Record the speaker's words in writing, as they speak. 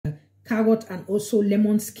carrot and also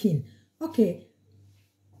lemon skin. Okay,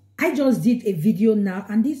 I just did a video now,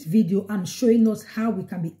 and this video I'm showing us how we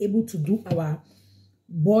can be able to do our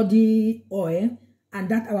body oil, and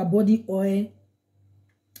that our body oil,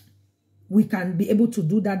 we can be able to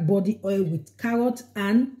do that body oil with carrot.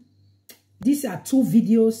 And these are two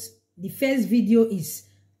videos. The first video is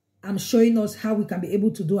I'm showing us how we can be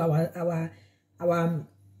able to do our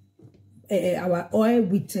oil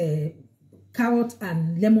with carrot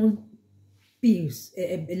and lemon peels,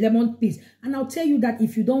 and I'll tell you that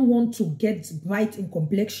if you don't want to get bright in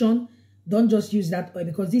complexion, don't just use that oil,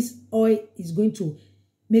 because this oil is going to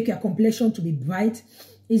make your complexion to be bright.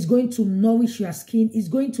 It's going to nourish your skin. It's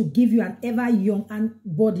going to give you an ever young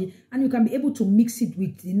body, and you can be able to mix it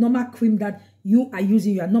with the normal cream that you are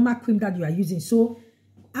using, your normal cream that you are using. So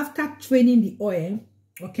after training the oil,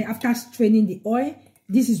 okay, after straining the oil,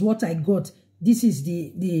 this is what I got. This is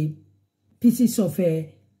the pieces of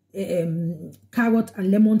carrot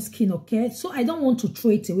and lemon skin. Okay, so I don't want to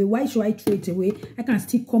throw it away. Why should I throw it away? I can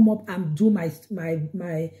still come up and do my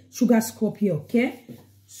sugar scrub here. Okay,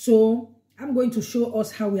 so I'm going to show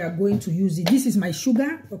us how we are going to use it. This is my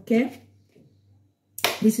sugar. Okay,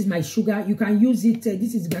 this is my sugar. You can use it.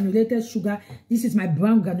 This is granulated sugar. This is my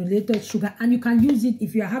brown granulated sugar, and you can use it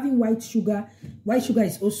if you are having white sugar. White sugar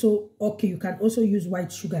is also okay. You can also use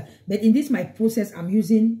white sugar, but in this my process, I'm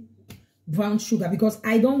using brown sugar, because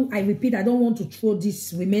I repeat, I don't want to throw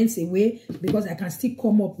these remains away, because I can still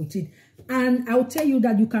come up with it. And I'll tell you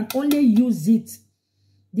that you can only use it,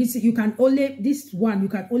 this one you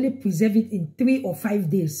can only preserve it in 3 or 5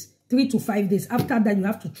 days, 3 to 5 days. After that, you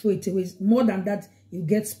have to throw it away. More than that, you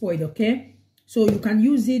get spoiled. Okay, so you can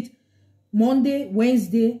use it Monday,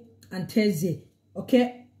 Wednesday, and Thursday.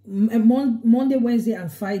 Okay, Monday, Wednesday, and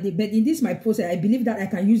Friday. But in this my process, I believe that I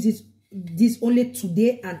can use this only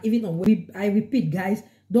today and even on Wednesday. I repeat, guys,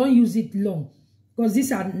 don't use it long, because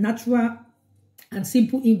these are natural and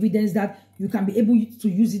simple ingredients that you can be able to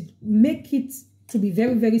use it. Make it to be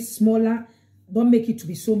very, very smaller. Don't make it to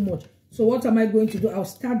be so much. So what am I going to do? I'll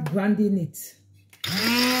start grinding it.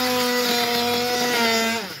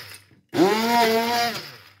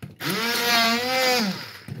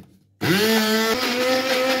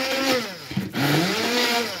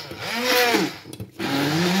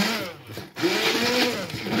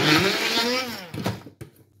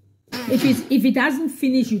 If it hasn't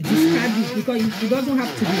finished, you discard it, because it doesn't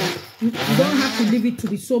have to be. You don't have to leave it to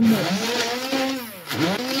be so much.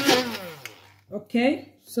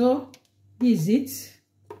 Okay, so this is it.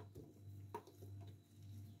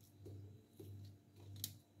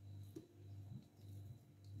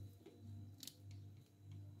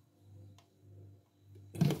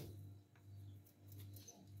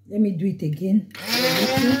 Let me do it again.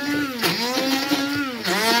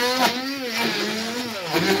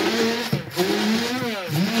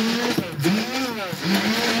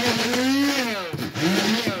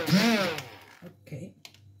 Okay.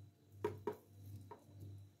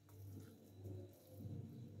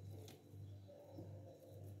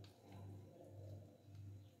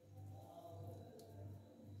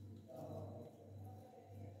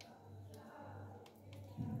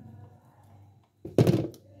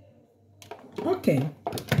 Okay,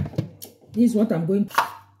 this is what I'm going to.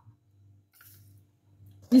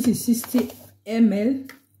 This is 60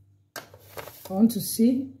 ml. I want to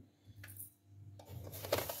see.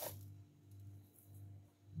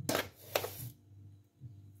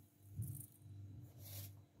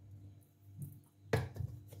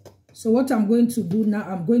 So what I'm going to do now,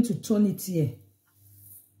 I'm going to turn it here.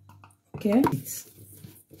 Okay.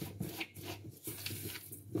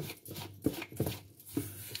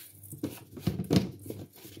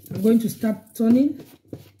 I'm going to start turning.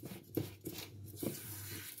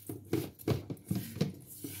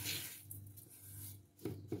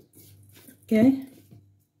 Okay.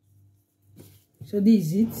 So this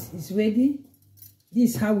is it. It's ready.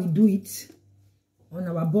 This is how we do it on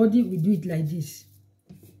our body. We do it like this.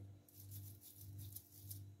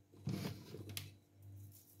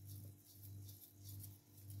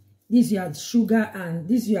 This is your sugar, and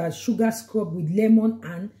this is your sugar scrub with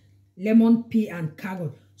lemon peel and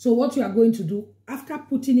carrot. So what you are going to do, after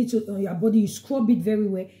putting it on your body, you scrub it very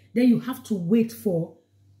well. Then you have to wait for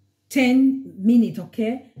 10 minutes,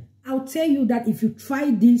 okay? I'll tell you that if you try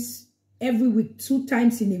this every week, 2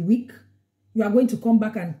 times in a week, you are going to come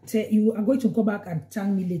back and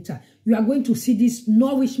thank me later. You are going to see this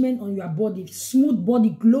nourishment on your body, smooth body,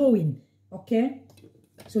 glowing, okay?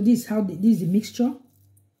 So this is how this is the mixture.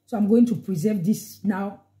 So I'm going to preserve this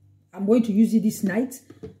now. I'm going to use it this night.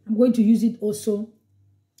 I'm going to use it also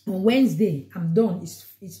on Wednesday. I'm done.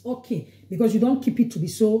 It's okay, because you don't keep it to be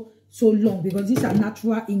so so long because these are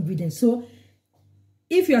natural ingredients. So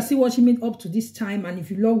if you are still watching me up to this time, and if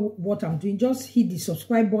you love what I'm doing, just hit the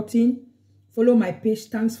subscribe button, follow my page.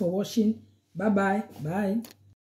 Thanks for watching. Bye.